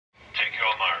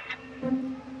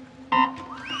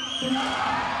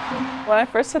When I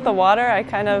first hit the water, I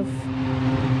kind of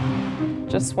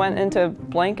just went into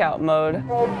blank out mode.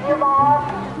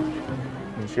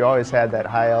 And she always had that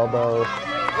high elbow,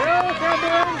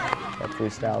 that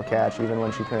freestyle catch. Even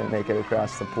when she couldn't make it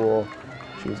across the pool,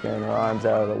 she was getting her arms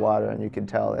out of the water, and you could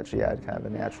tell that she had kind of a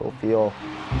natural feel.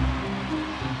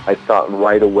 I thought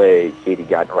right away Katie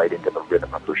got right into the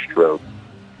rhythm of her stroke.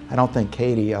 I don't think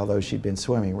Katie, although she'd been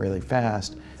swimming really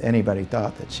fast, anybody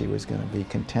thought that she was going to be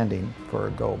contending for a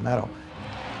gold medal.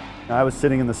 I was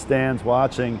sitting in the stands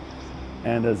watching,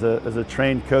 and as a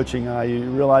trained coaching eye, you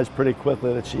realize pretty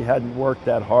quickly that she hadn't worked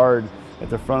that hard at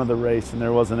the front of the race, and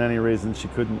there wasn't any reason she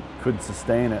couldn't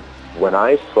sustain it. When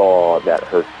I saw that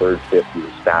her third 50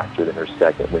 was faster than her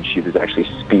second, when she was actually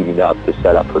speeding up to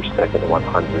set up her second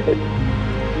 100,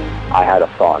 I had a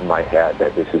thought in my head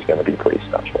that this is going to be pretty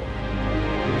special.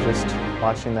 Just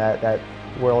watching that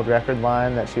world record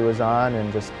line that she was on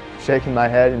and just shaking my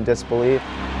head in disbelief.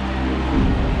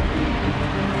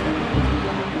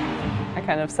 I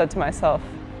kind of said to myself,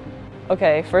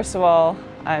 okay, first of all,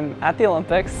 I'm at the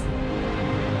Olympics.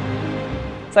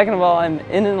 Second of all, I'm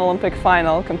in an Olympic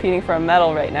final competing for a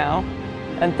medal right now.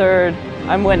 And third,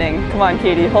 I'm winning. Come on,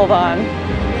 Katie, hold on.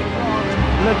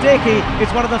 Ledecky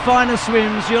is one of the finest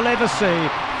swims you'll ever see.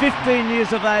 15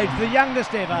 years of age, the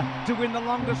youngest ever to win the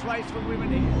longest race for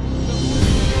women here.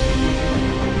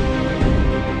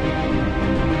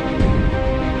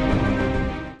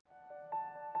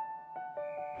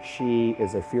 She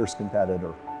is a fierce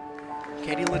competitor.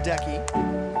 Katie Ledecky,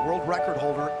 world record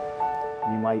holder.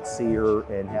 You might see her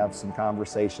and have some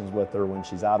conversations with her when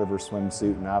she's out of her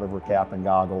swimsuit and out of her cap and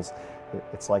goggles.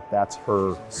 It's like that's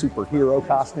her superhero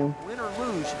costume. Win or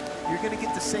lose, you're going to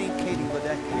get the same Katie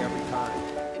Ledecky every time.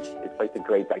 It's like the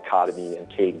great dichotomy in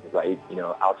Katie, right? You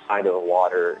know, outside of the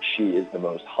water, she is the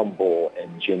most humble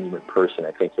and genuine person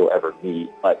I think you'll ever meet.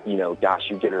 But, you know, gosh,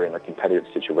 you get her in a competitive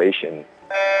situation,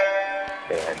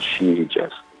 and she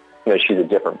just, you know, she's a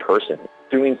different person,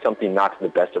 doing something not to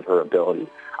the best of her ability.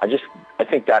 I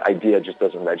think that idea just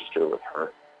doesn't register with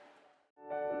her.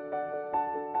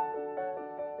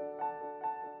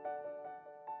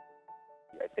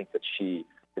 I think that she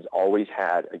has always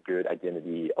had a good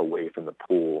identity away from the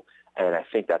pool, and I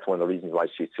think that's one of the reasons why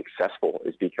she's successful,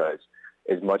 is because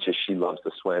as much as she loves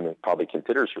to swim and probably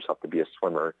considers herself to be a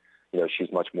swimmer, you know,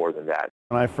 she's much more than that.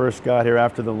 When I first got here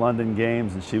after the London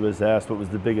Games and she was asked what was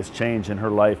the biggest change in her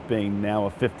life, being now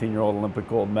a 15-year-old Olympic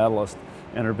gold medalist,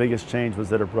 and her biggest change was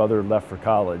that her brother left for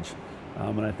college.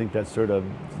 And I think that sort of,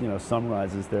 you know,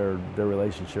 summarizes their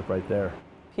relationship right there.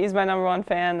 He's my #1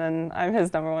 fan, and I'm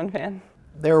his #1 fan.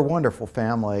 They're a wonderful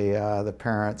family. The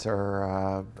parents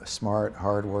are smart,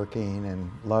 hardworking, and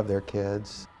love their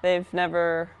kids. They've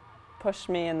never pushed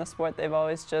me in the sport. They've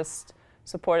always just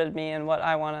supported me in what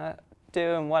I want to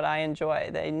do and what I enjoy.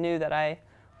 They knew that I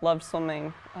loved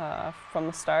swimming from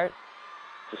the start.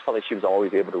 Just felt like she was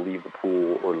always able to leave the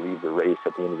pool or leave the race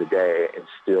at the end of the day and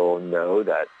still know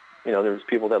that, you know, there was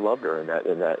people that loved her and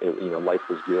that you know, life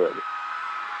was good.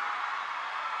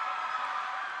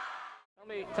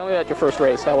 Tell me about your first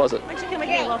race. How was it?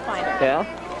 Yeah?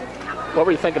 What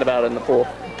were you thinking about in the pool?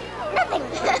 Nothing.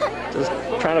 Just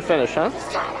trying to finish, huh?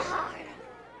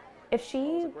 If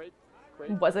she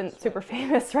wasn't super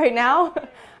famous right now,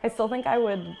 I still think I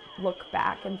would look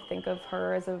back and think of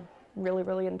her as a really,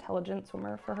 really intelligent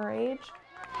swimmer for her age.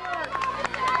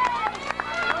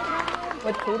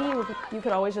 With Katie, you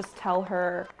could always just tell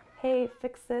her, hey,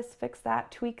 fix this, fix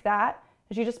that, tweak that.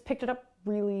 And she just picked it up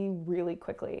really, really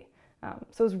quickly.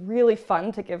 So it was really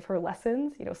fun to give her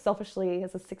lessons. You know, selfishly,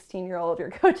 as a 16-year-old,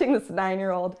 you're coaching this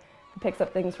 9-year-old who picks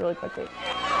up things really quickly.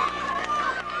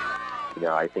 You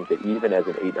know, I think that even as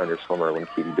an 800 swimmer, when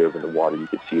Katie dove in the water, you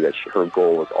could see that her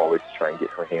goal was always to try and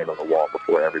get her hand on the wall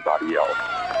before everybody else.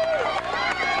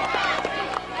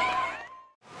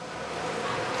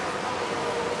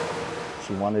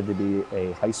 She wanted to be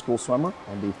a high school swimmer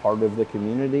and be part of the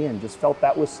community, and just felt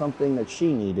that was something that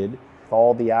she needed. With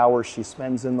all the hours she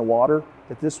spends in the water,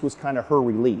 that this was kind of her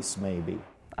release, maybe.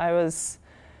 I was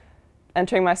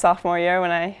entering my sophomore year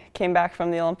when I came back from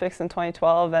the Olympics in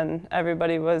 2012, and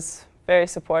everybody was very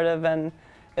supportive, and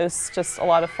it was just a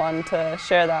lot of fun to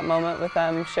share that moment with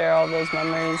them, share all those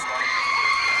memories.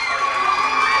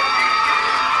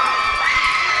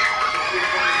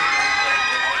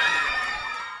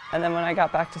 And then when I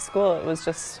got back to school, it was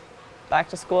just back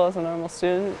to school as a normal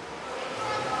student.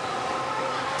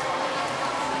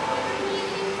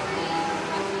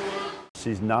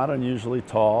 She's not unusually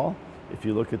tall. If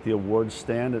you look at the awards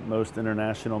stand at most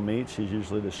international meets, she's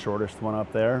usually the shortest one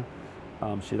up there.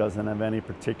 She doesn't have any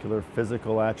particular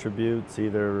physical attributes,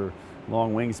 either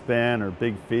long wingspan or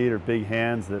big feet or big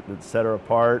hands that set her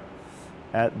apart.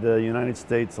 At the United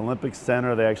States Olympic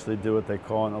Center, they actually do what they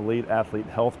call an elite athlete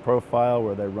health profile,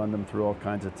 where they run them through all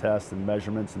kinds of tests and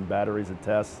measurements and batteries of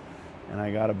tests. And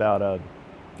I got about a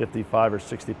 55 or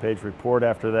 60-page report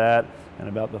after that, and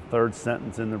about the third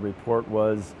sentence in the report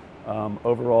was,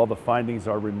 overall the findings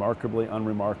are remarkably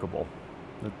unremarkable.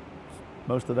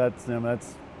 Most of that's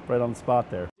right on the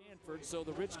spot there. Stanford, so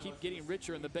the rich keep getting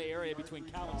richer in the Bay Area between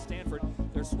Cal and Stanford.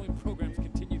 Their swim programs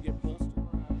continue to get bolstered.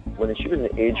 When she was an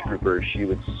age grouper, she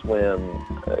would swim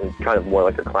kind of more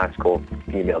like a classical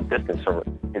female distance swimmer.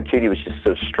 And Katie was just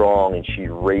so strong, and she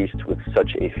raced with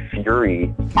such a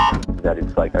fury that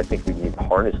it's like, I think we need to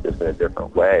harness this in a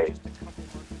different way.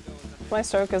 My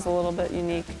stroke is a little bit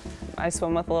unique. I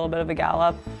swim with a little bit of a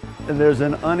gallop. And there's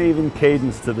an uneven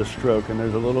cadence to the stroke, and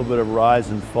there's a little bit of rise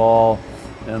and fall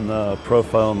in the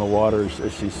profile in the water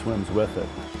as she swims with it.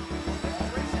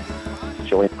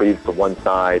 She only breathes to one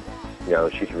side. You know,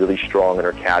 she's really strong in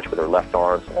her catch with her left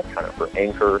arm, so that's kind of her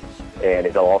anchor, and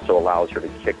it also allows her to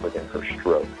kick within her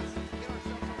stroke.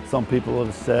 Some people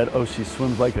have said, oh, she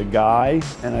swims like a guy,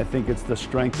 and I think it's the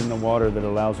strength in the water that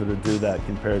allows her to do that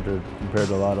compared to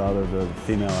a lot of other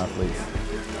female athletes. So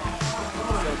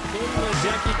Katie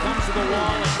Ledecky comes to the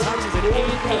wall and touches an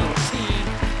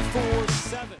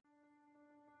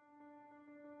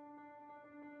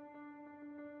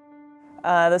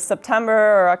 8:18.47. The September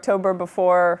or October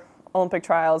before Olympic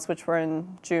trials, which were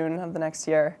in June of the next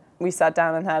year, we sat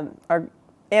down and had our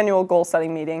annual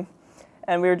goal-setting meeting.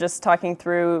 And we were just talking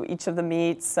through each of the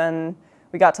meets, and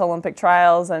we got to Olympic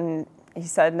trials, and he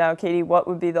said, now, Katie, what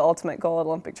would be the ultimate goal at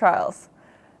Olympic trials?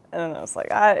 And I was like,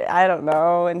 I don't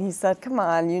know. And he said, come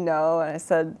on, you know. And I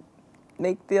said,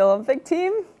 make the Olympic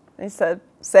team? And he said,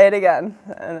 say it again.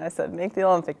 And I said, make the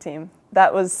Olympic team.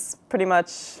 That was pretty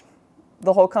much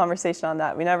the whole conversation on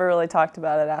that. We never really talked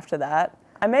about it after that.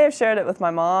 I may have shared it with my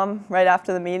mom right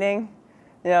after the meeting,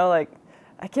 you know, like,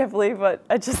 I can't believe what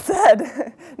I just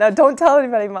said. Now, don't tell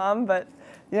anybody, Mom, but,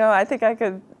 you know, I think I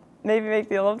could maybe make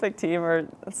the Olympic team, or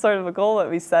it's sort of a goal that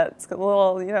we set. It's a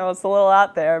little, you know, it's a little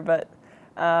out there, but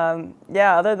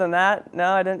yeah, other than that,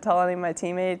 no, I didn't tell any of my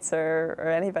teammates or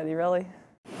anybody, really.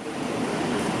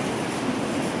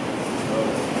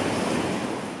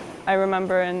 I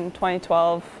remember in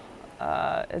 2012,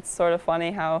 it's sort of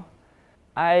funny how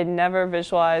I never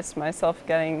visualized myself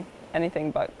getting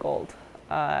anything but gold.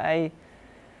 I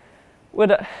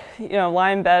would, you know,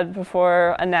 lie in bed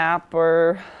before a nap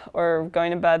or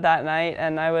going to bed that night,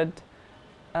 and I would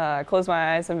close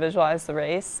my eyes and visualize the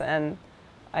race, and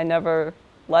I never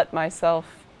let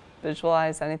myself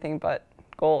visualize anything but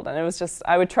gold. And it was just,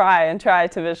 I would try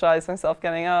to visualize myself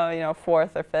getting, oh, you know,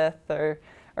 4th or 5th or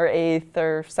 8th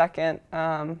or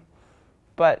 2nd,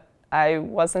 but I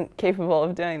wasn't capable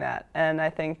of doing that. And I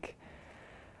think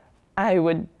I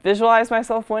would visualize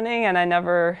myself winning, and I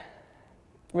never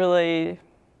really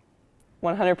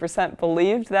 100%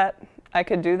 believed that I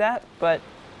could do that, but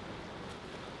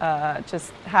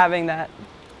just having that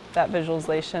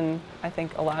visualization, I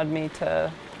think, allowed me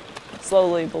to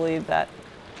slowly believe that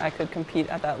I could compete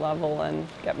at that level and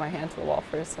get my hand to the wall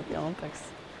first at the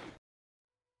Olympics.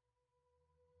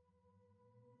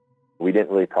 We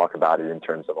didn't really talk about it in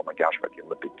terms of, oh my gosh, about the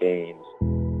Olympic Games.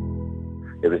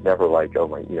 It was never like, oh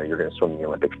my, you know, you're going to swim the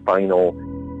Olympic final.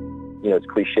 You know, it's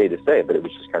cliche to say, but it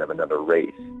was just kind of another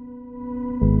race.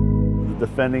 The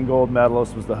defending gold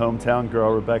medalist was the hometown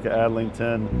girl, Rebecca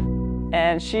Adlington.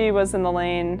 And she was in the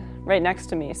lane right next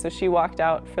to me, so she walked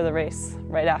out for the race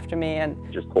right after me. And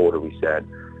just told her, we said,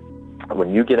 when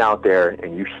you get out there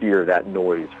and you hear that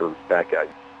noise for Rebecca,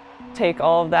 take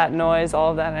all of that noise,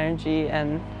 all of that energy,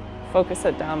 and focus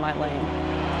it down my lane.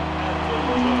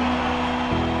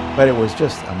 But it was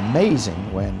just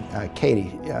amazing when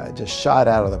Katie just shot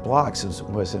out of the blocks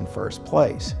and was in first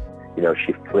place. You know,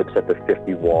 she flips at the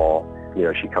 50 wall. You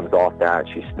know, she comes off that.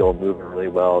 She's still moving really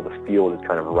well. The field is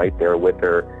kind of right there with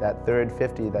her. That third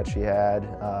 50 that she had,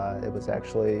 it was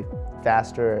actually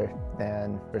faster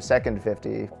than her second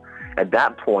 50. At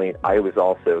that point, I was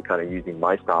also kind of using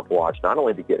my stopwatch, not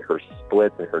only to get her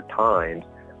splits and her times,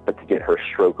 but to get her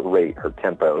stroke rate, her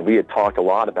tempo. And we had talked a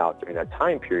lot about during that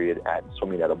time period at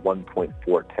swimming at a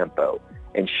 1.4 tempo.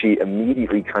 And she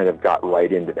immediately kind of got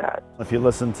right into that. If you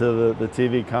listen to the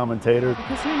TV commentator,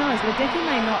 because who knows, Ledecky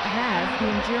may not have the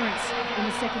endurance in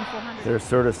the second 400. They're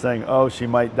sort of saying, oh, she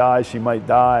might die, she might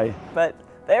die. But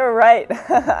they were right.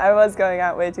 I was going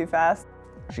out way too fast.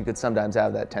 She could sometimes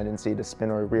have that tendency to spin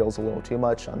her reels a little too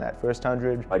much on that first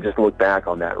 100. I just look back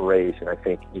on that race and I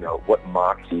think, you know, what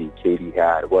moxie Katie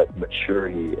had, what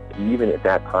maturity, even at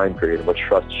that time period, what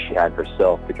trust she had in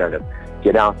herself to kind of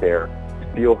get out there,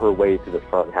 feel her way to the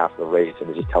front half of the race and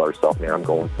to just tell herself, man, I'm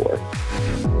going for it.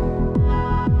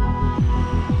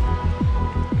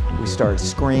 We started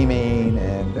screaming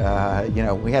and, you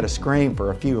know, we had to scream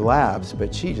for a few laps,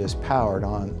 but she just powered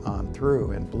on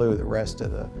through and blew the rest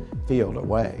of the field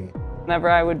away. Whenever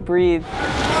I would breathe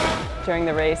during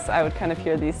the race, I would kind of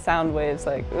hear these sound waves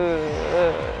like,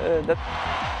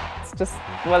 That's just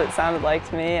what it sounded like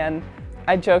to me. And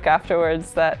I joke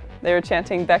afterwards that they were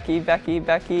chanting Becky, Becky,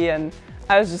 Becky, and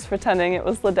I was just pretending it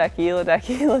was Ledecky,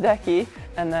 Ledecky, Ledecky.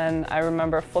 And then I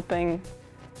remember flipping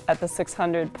at the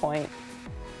 600 point,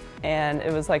 and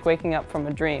it was like waking up from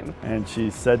a dream. And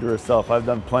she said to herself, I've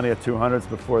done plenty of 200s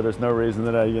before. There's no reason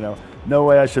that no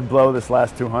way I should blow this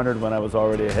last 200 when I was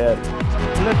already ahead.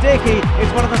 Ledecky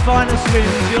is one of the finest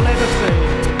swims you'll ever see.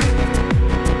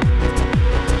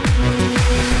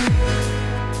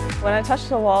 When I touched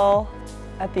the wall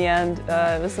at the end,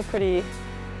 it was a pretty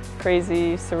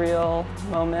crazy, surreal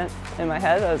moment in my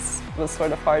head. It was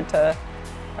sort of hard to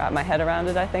wrap my head around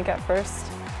it, I think, at first.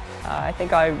 I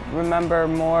think I remember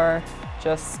more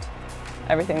just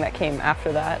everything that came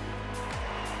after that.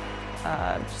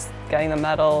 Just getting the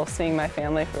medal, seeing my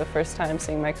family for the first time,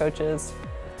 seeing my coaches.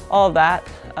 All of that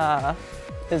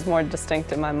is more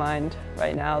distinct in my mind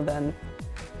right now than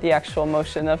the actual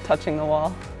motion of touching the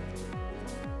wall.